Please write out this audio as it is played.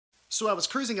So I was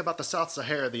cruising about the South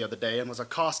Sahara the other day and was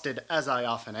accosted, as I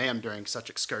often am during such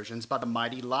excursions, by the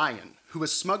mighty lion, who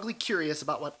was smugly curious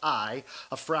about what I,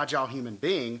 a fragile human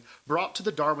being, brought to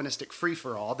the Darwinistic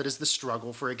free-for-all that is the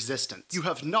struggle for existence. "You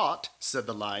have not," said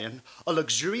the lion, "a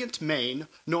luxuriant mane,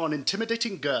 nor an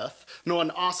intimidating girth, nor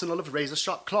an arsenal of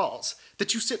razor-sharp claws.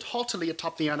 That you sit haughtily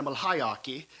atop the animal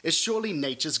hierarchy is surely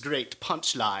nature's great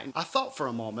punchline." I thought for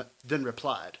a moment, then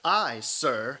replied, "I,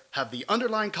 sir, have the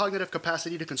underlying cognitive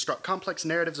capacity to construct complex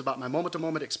narratives about my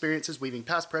moment-to-moment experiences, weaving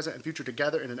past, present, and future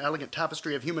together in an elegant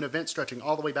tapestry of human events stretching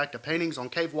all the way back to paintings on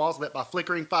cave walls lit by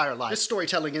flickering firelight. This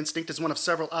storytelling instinct is one of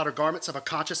several outer garments of a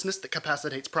consciousness that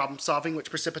capacitates problem-solving, which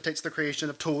precipitates the creation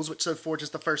of tools, which so forges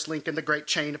the first link in the great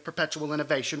chain of perpetual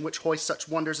innovation, which hoists such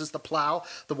wonders as the plow,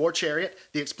 the war chariot,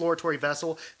 the exploratory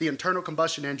vessel, the internal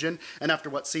combustion engine, and after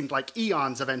what seemed like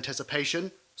eons of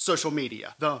anticipation, social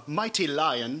media." The mighty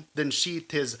lion then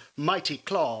sheathed his mighty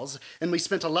claws, and we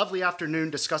spent a lovely afternoon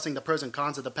discussing the pros and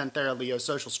cons of the Panthera-Leo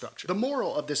social structure. The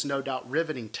moral of this no doubt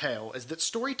riveting tale is that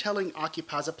storytelling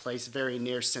occupies a place very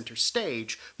near center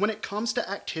stage when it comes to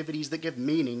activities that give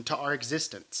meaning to our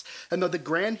existence. And though the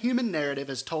grand human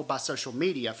narrative as told by social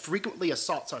media frequently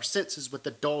assaults our senses with the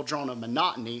dull drone of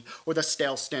monotony or the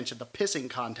stale stench of the pissing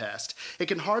contest, it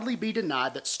can hardly be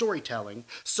denied that storytelling,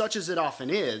 such as it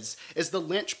often is the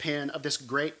linchpin of this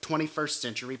great 21st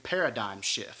century paradigm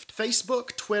shift.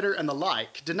 Facebook, Twitter, and the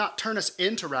like did not turn us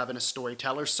into ravenous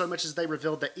storytellers so much as they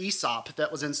revealed the Aesop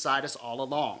that was inside us all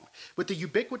along. With the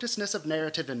ubiquitousness of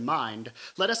narrative in mind,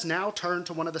 let us now turn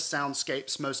to one of the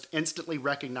soundscape's most instantly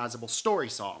recognizable story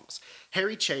songs,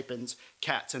 Harry Chapin's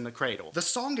Cats in the Cradle. The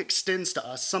song extends to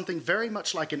us something very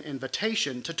much like an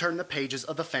invitation to turn the pages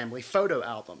of the family photo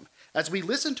album. As we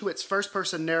listen to its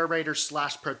first-person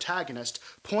narrator/protagonist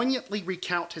poignantly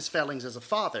recount his failings as a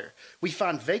father, we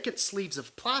find vacant sleeves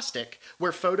of plastic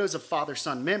where photos of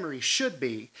father-son memories should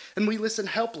be, and we listen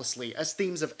helplessly as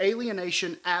themes of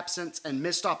alienation, absence, and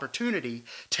missed opportunity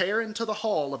tear into the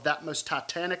hull of that most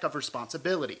titanic of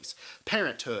responsibilities,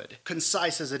 parenthood.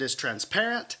 Concise as it is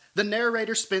transparent, the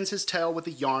narrator spins his tale with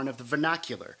the yarn of the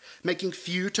vernacular, making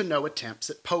few to no attempts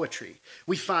at poetry.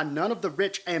 We find none of the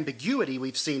rich ambiguity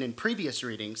we've seen in previous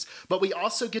readings, but we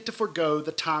also get to forego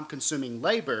the time-consuming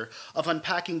labor of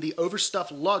unpacking the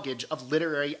overstuffed luggage of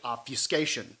literary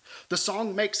obfuscation. The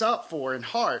song makes up for, in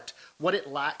heart, what it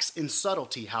lacks in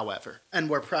subtlety, however. And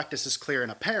where practice is clear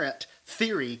and apparent,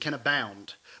 theory can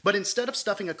abound. But instead of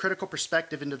stuffing a critical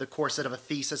perspective into the corset of a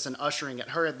thesis and ushering it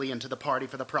hurriedly into the party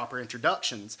for the proper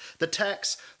introductions, the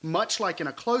text, much like in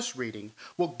a close reading,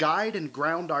 will guide and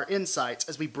ground our insights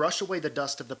as we brush away the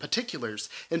dust of the particulars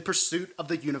in pursuit of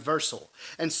the universal.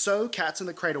 And so Cats in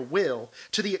the Cradle will,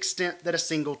 to the extent that a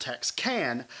single text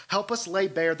can, help us lay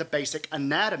bare the basic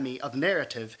anatomy of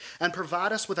narrative and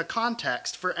provide us with a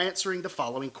context for answering the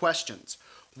following questions.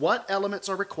 What elements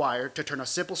are required to turn a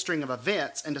simple string of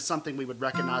events into something we would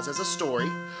recognize as a story?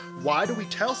 Why do we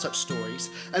tell such stories?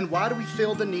 And why do we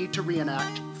feel the need to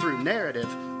reenact, through narrative,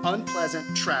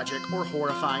 unpleasant, tragic, or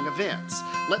horrifying events?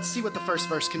 Let's see what the first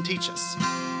verse can teach us.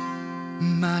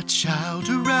 My child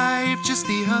arrived just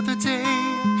the other day.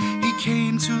 He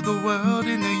came to the world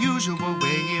in the usual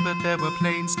way, but there were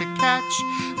planes to catch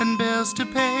and bills to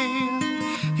pay.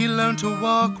 He learned to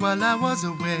walk while I was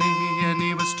away, and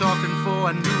he was talking for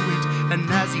I knew it, and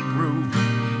as he grew,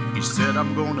 he said,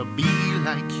 "I'm gonna be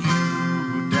like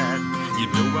you, Dad. You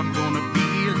know I'm gonna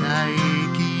be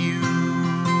like you."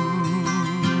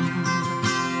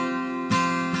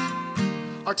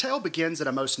 Our tale begins at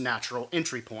a most natural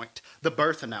entry point, the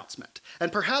birth announcement.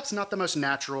 And perhaps not the most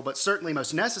natural, but certainly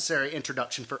most necessary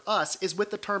introduction for us is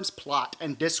with the terms plot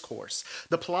and discourse.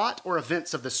 The plot or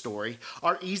events of the story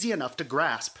are easy enough to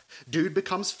grasp. Dude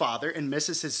becomes father and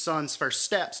misses his son's first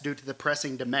steps due to the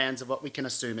pressing demands of what we can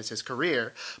assume is his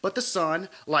career. But the son,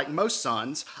 like most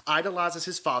sons, idolizes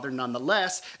his father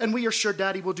nonetheless, and we are sure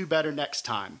Daddy will do better next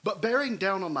time. But bearing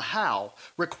down on the how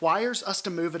requires us to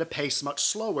move at a pace much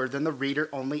slower than the reader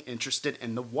only interested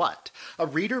in the what. A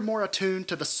reader more attuned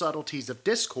to the subtleties of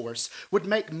discourse would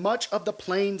make much of the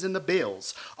plains and the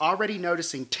bills, already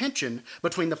noticing tension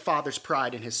between the father's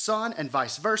pride in his son and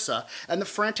vice versa, and the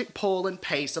frantic pull and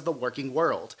pace of the working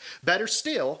world. Better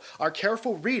still, our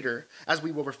careful reader, as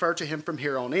we will refer to him from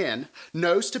here on in,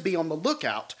 knows to be on the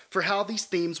lookout for how these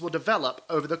themes will develop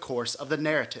over the course of the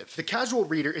narrative. The casual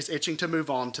reader is itching to move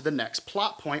on to the next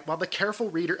plot point, while the careful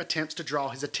reader attempts to draw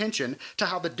his attention to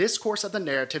how the discourse of the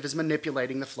narrative is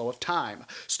manipulating the flow of time,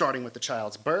 starting with the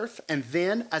child's birth, and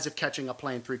then, as if catching a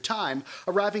plane through time,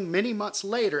 arriving many months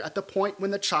later at the point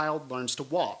when the child learns to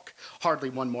walk. Hardly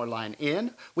one more line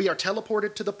in, we are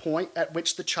teleported to the point at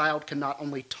which the child can not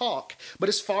only talk, but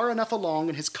is far enough along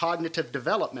in his cognitive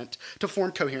development to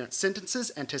form coherent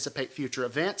sentences, anticipate future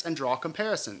events, and draw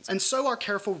comparisons. And so our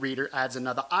careful reader adds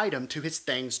another item to his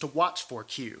things to watch for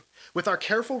queue. With our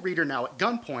careful reader now at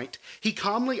gunpoint, he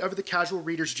calmly, over the casual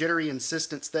reader's jittery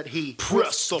insistence that he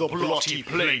press the bloody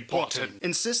play button,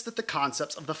 insists that the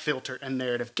concepts of the filter and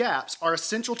narrative gaps are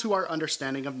essential to our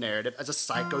understanding of narrative as a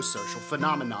psychosocial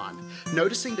phenomenon.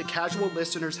 Noticing the casual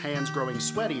listener's hands growing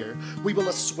sweatier, we will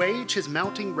assuage his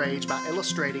mounting rage by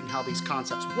illustrating how these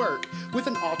concepts work with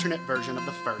an alternate version of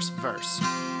the first verse.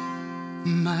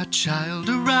 My child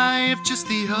arrived just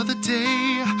the other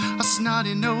day, a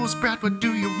snotty-nosed brat, what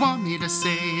do you want me to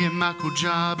say? My cool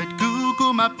job at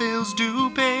Google, my bills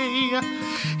do pay.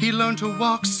 He learned to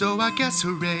walk, so I guess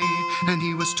hooray. And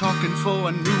he was talking for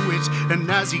I knew it,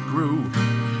 and as he grew,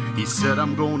 he said,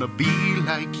 I'm gonna be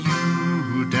like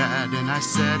you, Dad. And I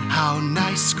said, how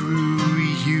nice, screw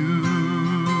you.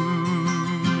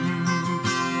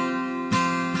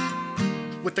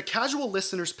 With the casual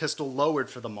listener's pistol lowered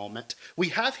for the moment, we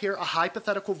have here a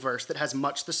hypothetical verse that has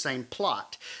much the same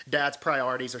plot. Dad's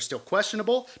priorities are still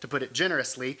questionable, to put it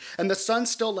generously, and the son's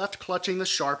still left clutching the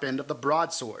sharp end of the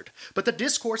broadsword. But the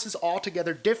discourse is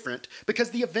altogether different because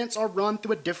the events are run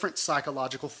through a different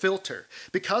psychological filter.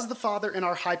 Because the father in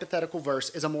our hypothetical verse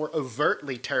is a more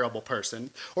overtly terrible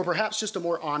person, or perhaps just a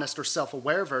more honest or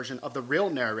self-aware version of the real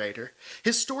narrator,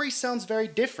 his story sounds very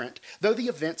different, though the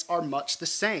events are much the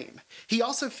same. He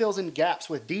also fills in gaps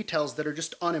with details that are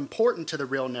just unimportant to the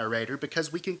real narrator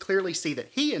because we can clearly see that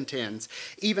he intends,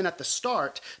 even at the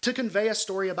start, to convey a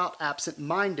story about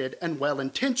absent-minded and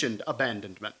well-intentioned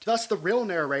abandonment. Thus, the real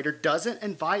narrator doesn't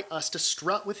invite us to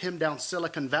strut with him down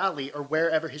Silicon Valley or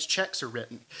wherever his checks are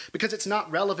written, because it's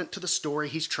not relevant to the story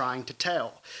he's trying to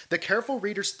tell. The careful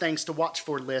reader's things to watch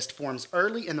for list forms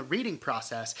early in the reading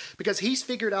process because he's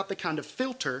figured out the kind of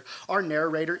filter our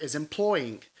narrator is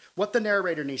employing. What the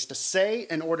narrator needs to say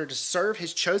in order to serve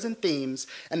his chosen themes,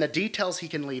 and the details he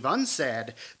can leave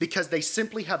unsaid because they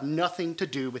simply have nothing to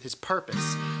do with his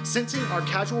purpose. Sensing our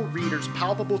casual reader's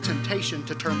palpable temptation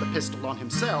to turn the pistol on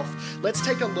himself, let's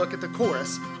take a look at the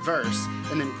chorus, verse,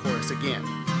 and then chorus again.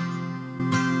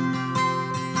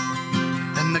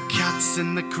 And the cat's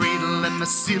in the cradle and the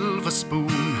silver spoon,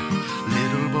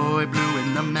 little boy blue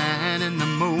and the man in the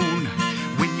moon.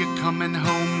 When you're coming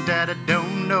home, Dad, I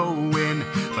don't know when,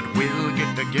 but we'll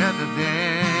get together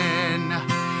then.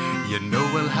 You know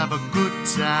we'll have a good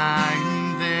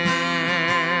time then.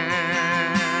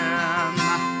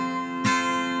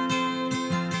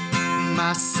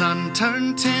 My son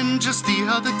turned 10 just the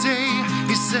other day.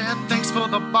 He said, thanks for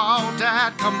the ball,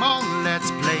 Dad, come on, let's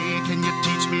play. Can you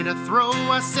teach me to throw?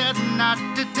 I said, not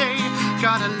today,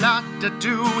 got a lot to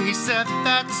do. He said,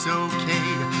 that's okay,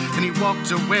 and he walked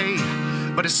away,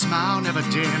 but his smile never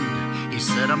dimmed. He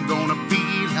said, I'm gonna be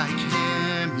like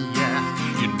him, yeah.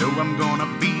 You know I'm gonna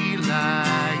be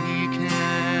like him.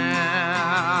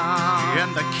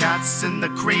 And the cat's in the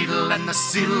cradle and the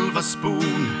silver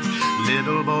spoon,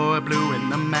 little boy blue and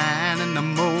the man in the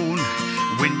moon.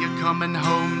 When you're coming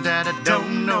home, Dad, I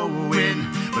don't know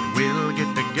when, but we'll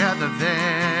get together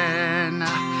then.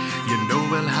 You know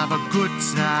we'll have a good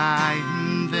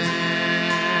time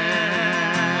then.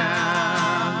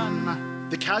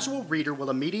 The casual reader will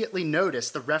immediately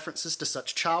notice the references to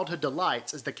such childhood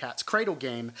delights as the cat's cradle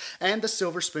game and the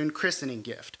silver spoon christening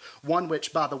gift, one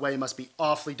which, by the way, must be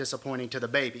awfully disappointing to the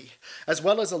baby, as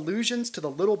well as allusions to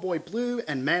the little boy blue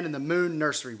and man in the moon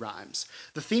nursery rhymes.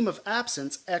 The theme of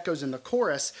absence echoes in the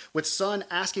chorus with son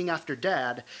asking after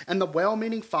dad and the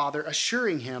well-meaning father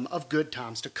assuring him of good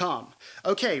times to come.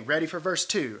 Okay, ready for verse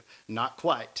 2? Not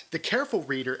quite. The careful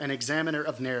reader and examiner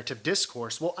of narrative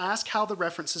discourse will ask how the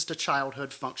references to childhood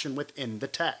function within the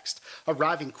text,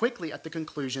 arriving quickly at the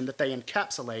conclusion that they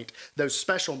encapsulate those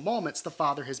special moments the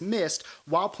father has missed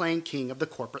while playing king of the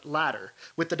corporate ladder,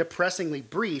 with the depressingly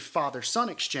brief father-son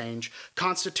exchange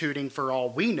constituting, for all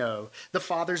we know, the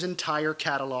father's entire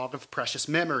catalog of precious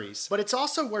memories. But it's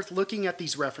also worth looking at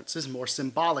these references more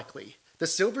symbolically. The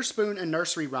silver spoon and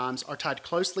nursery rhymes are tied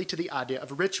closely to the idea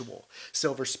of ritual.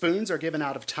 Silver spoons are given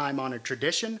out of time-honored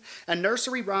tradition, and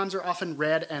nursery rhymes are often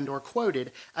read and or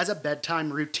quoted as a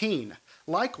bedtime routine.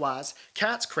 Likewise,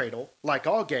 Cat's Cradle, like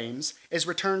all games, is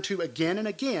returned to again and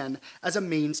again as a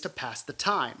means to pass the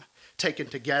time. Taken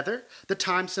together, the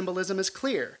time symbolism is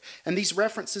clear, and these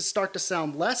references start to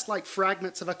sound less like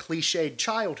fragments of a cliched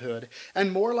childhood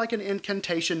and more like an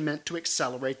incantation meant to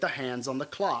accelerate the hands on the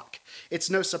clock. It's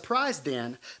no surprise,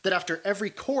 then, that after every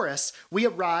chorus, we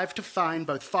arrive to find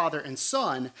both father and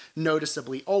son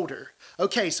noticeably older.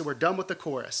 Okay, so we're done with the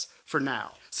chorus. For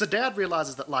now. So Dad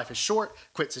realizes that life is short,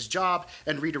 quits his job,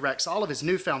 and redirects all of his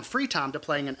newfound free time to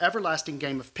playing an everlasting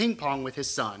game of ping pong with his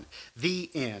son. The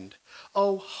end.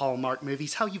 Oh, Hallmark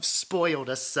movies, how you've spoiled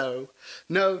us so.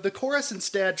 No, the chorus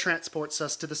instead transports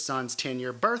us to the son's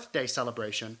 10-year birthday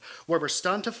celebration, where we're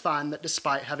stunned to find that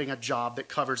despite having a job that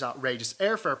covers outrageous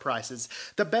airfare prices,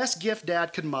 the best gift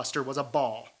Dad could muster was a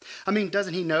ball. I mean,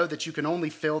 doesn't he know that you can only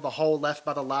fill the hole left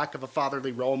by the lack of a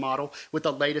fatherly role model with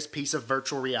the latest piece of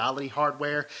virtual reality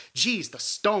hardware? Geez, the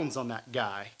stones on that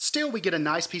guy. Still, we get a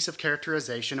nice piece of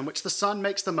characterization in which the son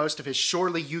makes the most of his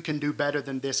surely you can do better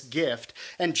than this gift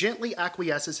and gently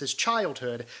acquiesces his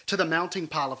childhood to the mounting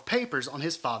pile of papers on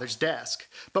his father's desk.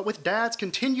 But with Dad's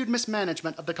continued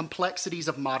mismanagement of the complexities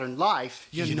of modern life,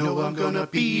 you know I'm gonna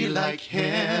be like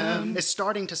him, is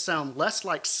starting to sound less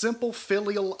like simple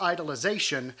filial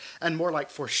idolization and more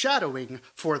like foreshadowing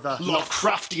for the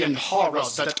Lovecraftian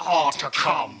horrors that are to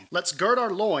come. Let's gird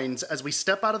our loins as we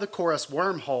step out of the chorus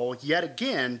wormhole yet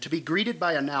again to be greeted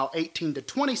by a now 18 to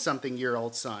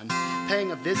 20-something-year-old son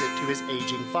paying a visit to his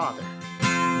aging father.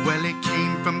 Well, it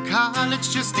came from college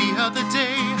just the other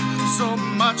day. So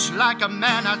much like a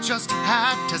man, I just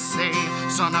had to say,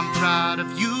 son, I'm proud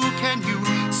of you, can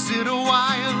you sit a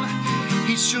while?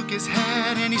 He shook his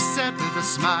head and he said with a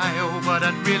smile, what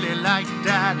I'd really like,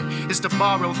 Dad, is to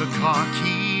borrow the car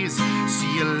keys.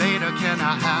 See you later, can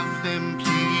I have them,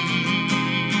 please?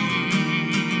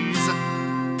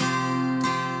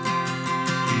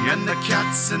 And the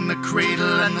cats and the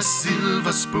cradle and the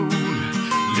silver spoon,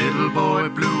 little boy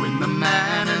blue and the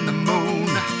man and the moon.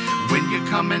 When you're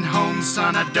coming home,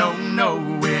 son, I don't know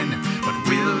when, but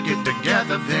we'll get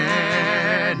together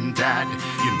then, Dad.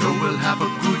 You know we'll have a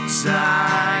good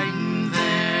time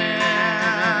then.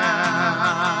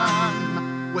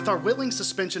 With our willing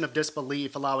suspension of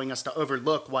disbelief allowing us to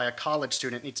overlook why a college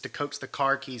student needs to coax the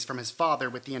car keys from his father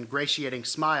with the ingratiating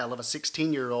smile of a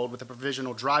 16-year-old with a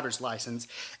provisional driver's license,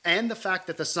 and the fact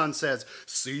that the son says,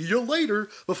 "See you later,"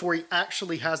 before he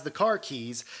actually has the car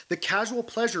keys, the casual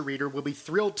pleasure reader will be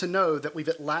thrilled to know that we've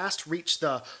at last reached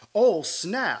the, oh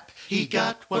snap, he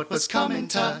got what was coming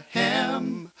to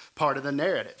him part of the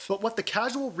narrative. But what the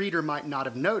casual reader might not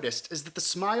have noticed is that the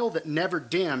smile that never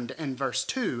dimmed in verse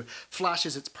 2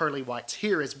 flashes its pearly whites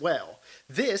here as well.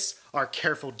 This, our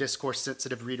careful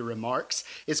discourse-sensitive reader remarks,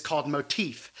 is called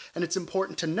Motif, and it's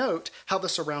important to note how the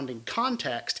surrounding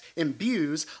context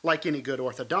imbues, like any good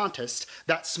orthodontist,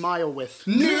 that smile with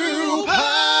new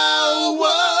power!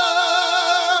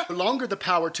 No longer the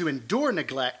power to endure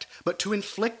neglect, but to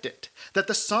inflict it. That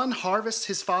the son harvests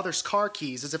his father's car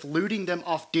keys as if looting them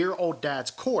off dear old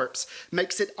Dad's corpse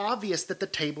makes it obvious that the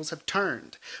tables have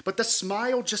turned. But the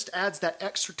smile just adds that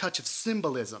extra touch of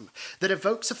symbolism that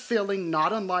evokes a feeling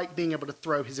not unlike being able to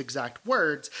throw his exact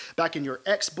words back in your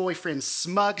ex-boyfriend's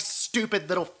smug, stupid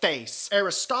little face.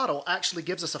 Aristotle actually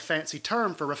gives us a fancy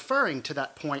term for referring to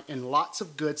that point in lots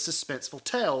of good suspenseful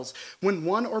tales when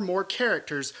one or more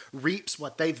characters reaps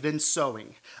what they've been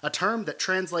sowing, a term that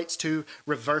translates to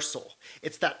reversal.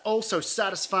 It's that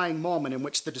oh-so-satisfying moment in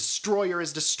which the destroyer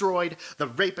is destroyed, the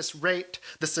rapist raped,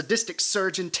 the sadistic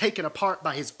surgeon taken apart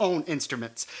by his own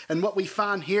instruments. And what we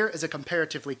find here is a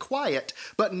comparatively quiet,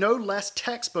 but no less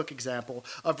textbook example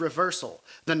of reversal.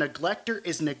 The neglector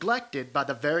is neglected by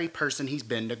the very person he's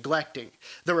been neglecting.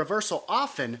 The reversal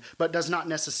often, but does not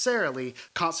necessarily,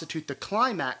 constitute the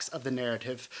climax of the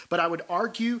narrative, but I would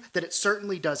argue that it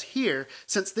certainly does here,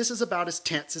 since this is about as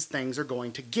tense as things are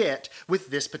going to get with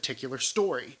this particular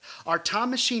story. Our time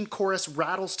machine chorus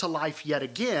rattles to life yet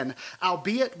again,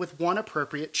 albeit with one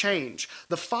appropriate change.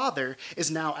 The father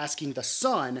is now asking the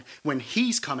son when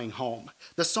he's coming home.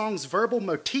 The song's verbal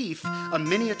motif, a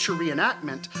miniature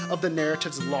reenactment of the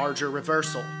narrative's larger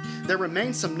reversal. There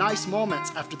remain some nice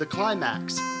moments after the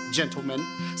climax, gentlemen,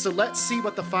 so let's see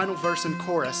what the final verse and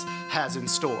chorus has in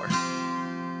store.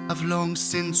 I've long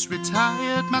since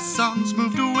retired, my son's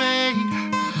moved away.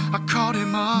 I called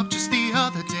him up just the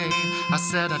other day. I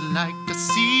said, I'd like to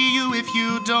see you if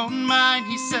you don't mind.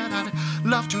 He said, I'd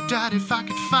love to, Dad, if I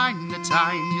could find the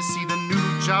time. You see, the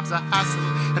new job's a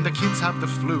hassle and the kids have the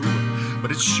flu,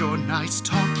 but it's sure nice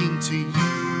talking to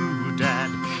you,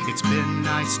 Dad. It's been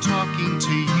nice talking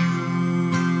to you.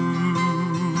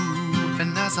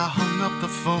 And as I hung up the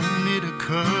phone, it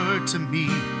occurred to me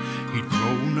he'd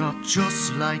grown up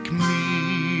just like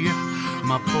me.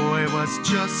 My boy was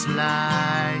just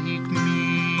like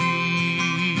me.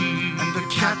 And the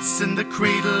cat's in the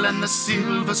cradle and the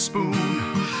silver spoon.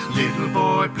 Little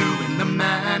boy blue and the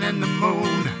man in the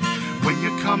moon. When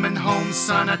you're coming home,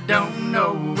 son, I don't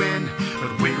know when,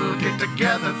 but we'll get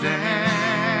together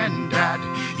then, Dad.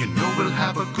 You know we'll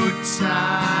have a good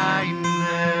time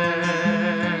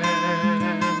then.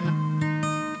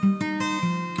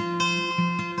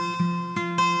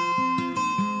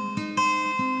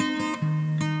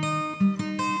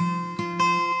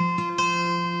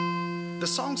 The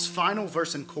song's final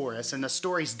verse and chorus in the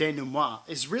story's denouement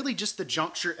is really just the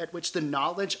juncture at which the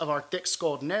knowledge of our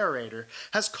thick-skulled narrator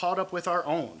has caught up with our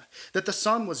own. That the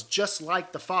son was just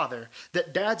like the father,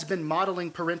 that dad's been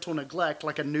modeling parental neglect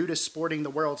like a nudist sporting the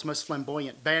world's most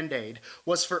flamboyant band-aid,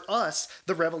 was for us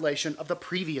the revelation of the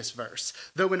previous verse,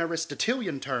 though in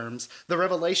Aristotelian terms, the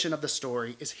revelation of the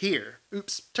story is here.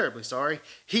 Oops, terribly sorry,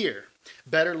 here.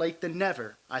 Better late than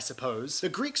never, I suppose. The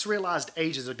Greeks realized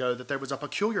ages ago that there was a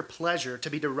peculiar pleasure to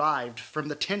be derived from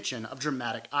the tension of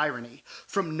dramatic irony,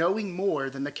 from knowing more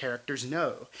than the characters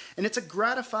know. And it's a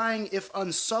gratifying, if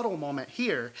unsubtle moment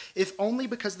here, if only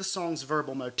because the song's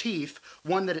verbal motif,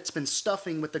 one that it's been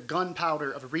stuffing with the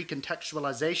gunpowder of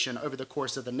recontextualization over the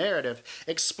course of the narrative,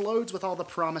 explodes with all the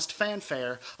promised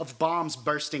fanfare of bombs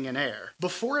bursting in air.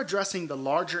 Before addressing the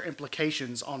larger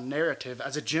implications on narrative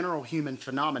as a general human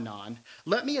phenomenon,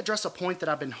 let me address a point that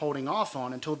I've been holding off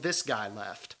on until this guy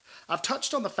left. I've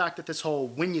touched on the fact that this whole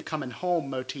 "when you coming home"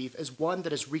 motif is one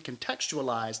that is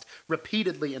recontextualized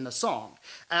repeatedly in the song,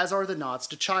 as are the nods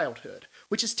to childhood,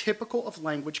 which is typical of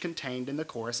language contained in the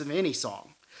chorus of any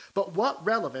song. But what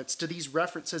relevance do these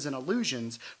references and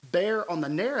allusions bear on the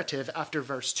narrative after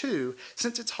verse 2,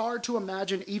 since it's hard to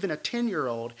imagine even a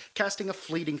 10-year-old casting a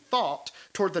fleeting thought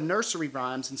toward the nursery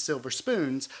rhymes and silver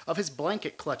spoons of his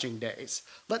blanket-clutching days?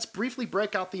 Let's briefly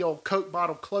break out the old Coke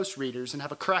bottle close readers and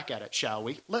have a crack at it, shall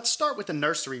we? Let's start with the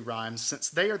nursery rhymes, since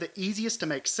they are the easiest to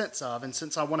make sense of, and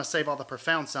since I want to save all the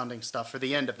profound-sounding stuff for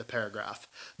the end of the paragraph.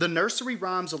 The nursery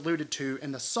rhymes alluded to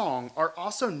in the song are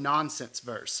also nonsense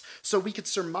verse, so we could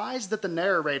surmise that the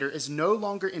narrator is no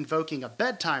longer invoking a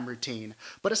bedtime routine,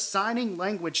 but assigning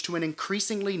language to an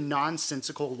increasingly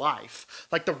nonsensical life,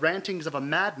 like the rantings of a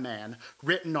madman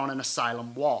written on an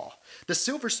asylum wall. The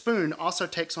silver spoon also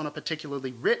takes on a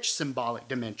particularly rich symbolic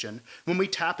dimension when we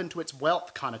tap into its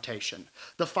wealth connotation.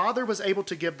 The father was able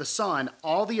to give the son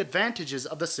all the advantages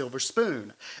of the silver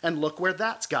spoon, and look where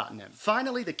that's gotten him.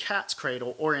 Finally, the cat's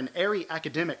cradle, or in airy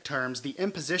academic terms, the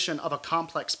imposition of a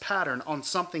complex pattern on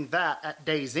something that, at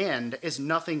day's end, is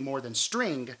nothing more than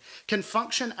string, can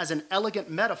function as an elegant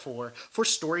metaphor for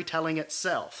storytelling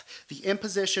itself, the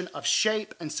imposition of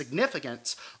shape and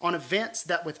significance on events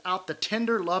that, without the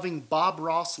tender, loving Bob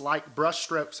Ross-like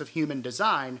brushstrokes of human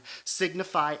design,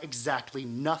 signify exactly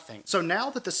nothing. So now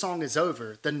that the song is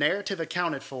over, the narrative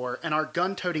accounted for, and our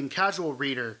gun-toting casual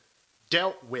reader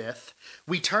dealt with,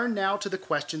 we turn now to the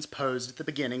questions posed at the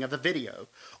beginning of the video.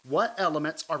 What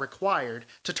elements are required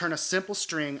to turn a simple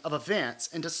string of events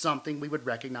into something we would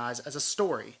recognize as a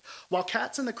story? While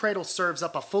Cats in the Cradle serves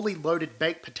up a fully loaded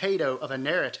baked potato of a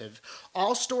narrative,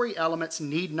 all story elements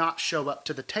need not show up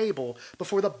to the table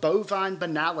before the bovine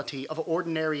banality of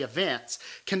ordinary events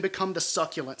can become the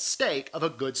succulent steak of a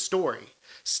good story.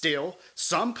 Still,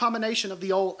 some combination of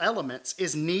the old elements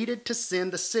is needed to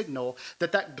send the signal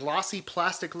that that glossy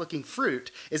plastic-looking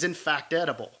fruit is in fact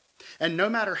edible. And no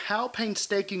matter how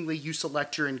painstakingly you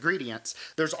select your ingredients,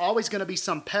 there's always going to be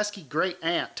some pesky great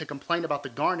aunt to complain about the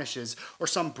garnishes, or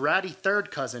some bratty third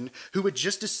cousin who would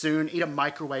just as soon eat a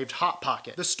microwaved Hot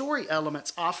Pocket. The story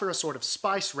elements offer a sort of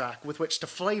spice rack with which to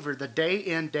flavor the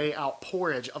day-in, day-out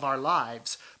porridge of our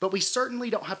lives, but we certainly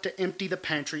don't have to empty the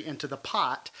pantry into the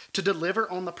pot to deliver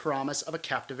on the promise of a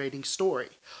captivating story.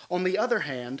 On the other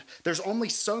hand, there's only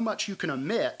so much you can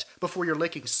omit before you're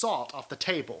licking salt off the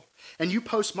table. And you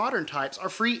postmodern types are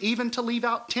free even to leave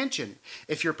out tension,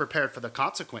 if you're prepared for the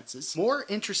consequences. More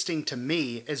interesting to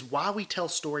me is why we tell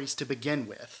stories to begin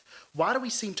with. Why do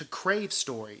we seem to crave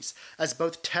stories as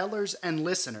both tellers and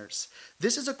listeners?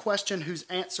 This is a question whose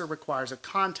answer requires a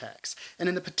context, and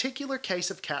in the particular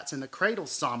case of Cats in the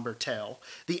Cradle's somber tale,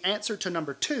 the answer to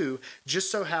number 2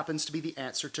 just so happens to be the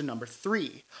answer to number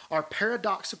 3, our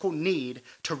paradoxical need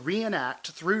to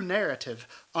reenact through narrative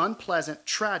unpleasant,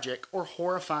 tragic, or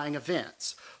horrifying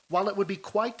events. While it would be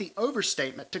quite the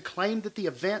overstatement to claim that the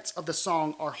events of the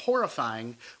song are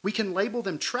horrifying, we can label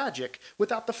them tragic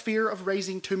without the fear of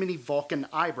raising too many Vulcan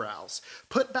eyebrows.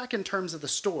 Put back in terms of the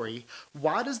story,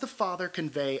 why does the father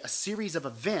convey a series of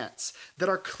events that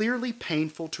are clearly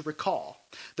painful to recall?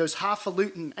 Those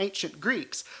highfalutin ancient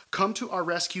Greeks come to our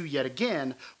rescue yet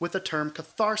again with the term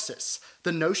catharsis,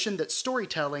 the notion that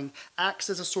storytelling acts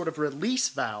as a sort of release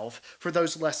valve for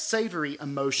those less savory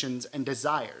emotions and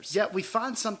desires. Yet we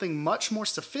find something much more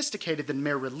sophisticated than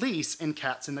mere release in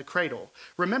Cats in the Cradle.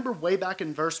 Remember way back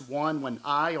in verse 1 when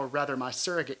I, or rather my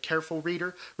surrogate careful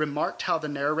reader, remarked how the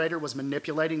narrator was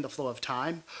manipulating the flow of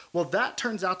time? Well, that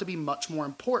turns out to be much more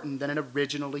important than it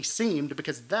originally seemed,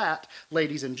 because that,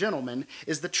 ladies and gentlemen,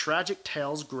 is the tragic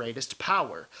tale's greatest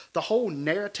power. The whole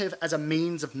narrative as a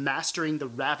means of mastering the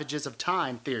ravages of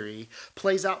time theory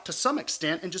plays out to some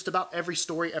extent in just about every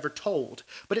story ever told,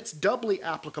 but it's doubly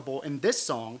applicable in this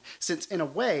song since, in a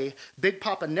way, Big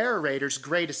Papa narrator's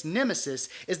greatest nemesis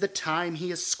is the time he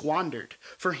has squandered.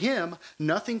 For him,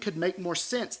 nothing could make more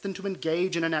sense than to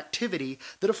engage in an activity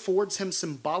that affords him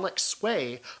symbolic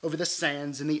sway over the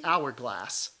sands in the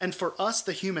hourglass. And for us,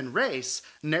 the human race,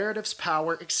 narrative's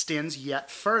power extends yet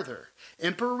further.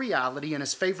 Emperor Reality and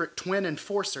his favorite twin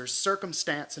enforcers,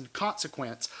 Circumstance and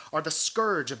Consequence, are the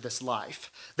scourge of this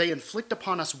life. They inflict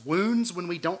upon us wounds when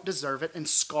we don't deserve it and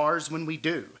scars when we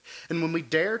do. And when we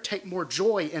dare take more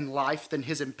joy in life than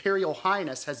His Imperial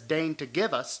Highness has deigned to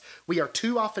give us, we are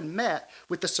too often met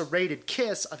with the serrated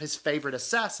kiss of his favorite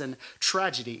assassin,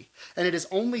 Tragedy. And it is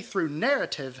only through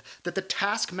narrative that the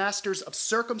taskmasters of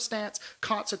Circumstance,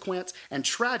 Consequence, and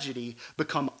Tragedy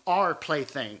become our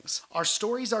playthings. Our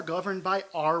stories are governed by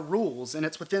our rules, and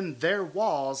it's within their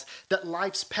walls that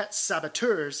life's pet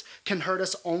saboteurs can hurt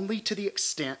us only to the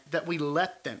extent that we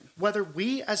let them. Whether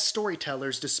we as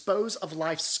storytellers dispose of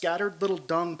life's scattered little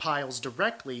dung piles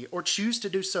directly or choose to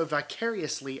do so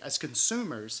vicariously as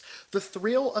consumers, the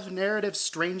thrill of narrative's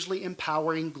strangely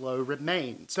empowering glow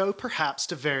remains, though perhaps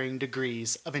to varying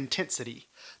degrees of intensity.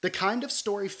 The kind of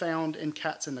story found in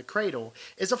Cats in the Cradle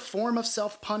is a form of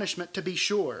self-punishment, to be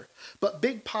sure, but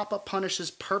Big Papa punishes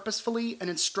purposefully and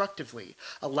instructively,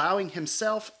 allowing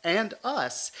himself and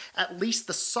us at least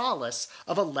the solace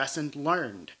of a lesson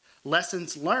learned.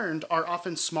 Lessons learned are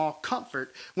often small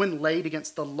comfort when laid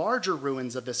against the larger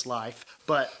ruins of this life,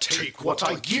 but take what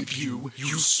I give you,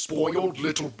 you spoiled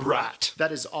little brat.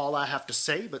 That is all I have to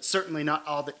say, but certainly not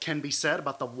all that can be said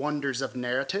about the wonders of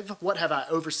narrative. What have I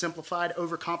oversimplified,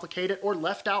 overcomplicated, or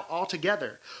left out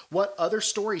altogether? What other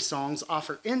story songs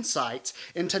offer insights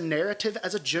into narrative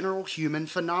as a general human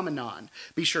phenomenon?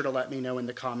 Be sure to let me know in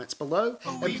the comments below,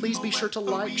 and please be sure to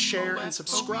like, share, and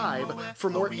subscribe for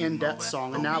more in-depth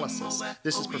song analysis.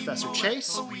 This is Professor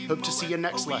Chase. Hope to see you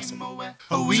next lesson.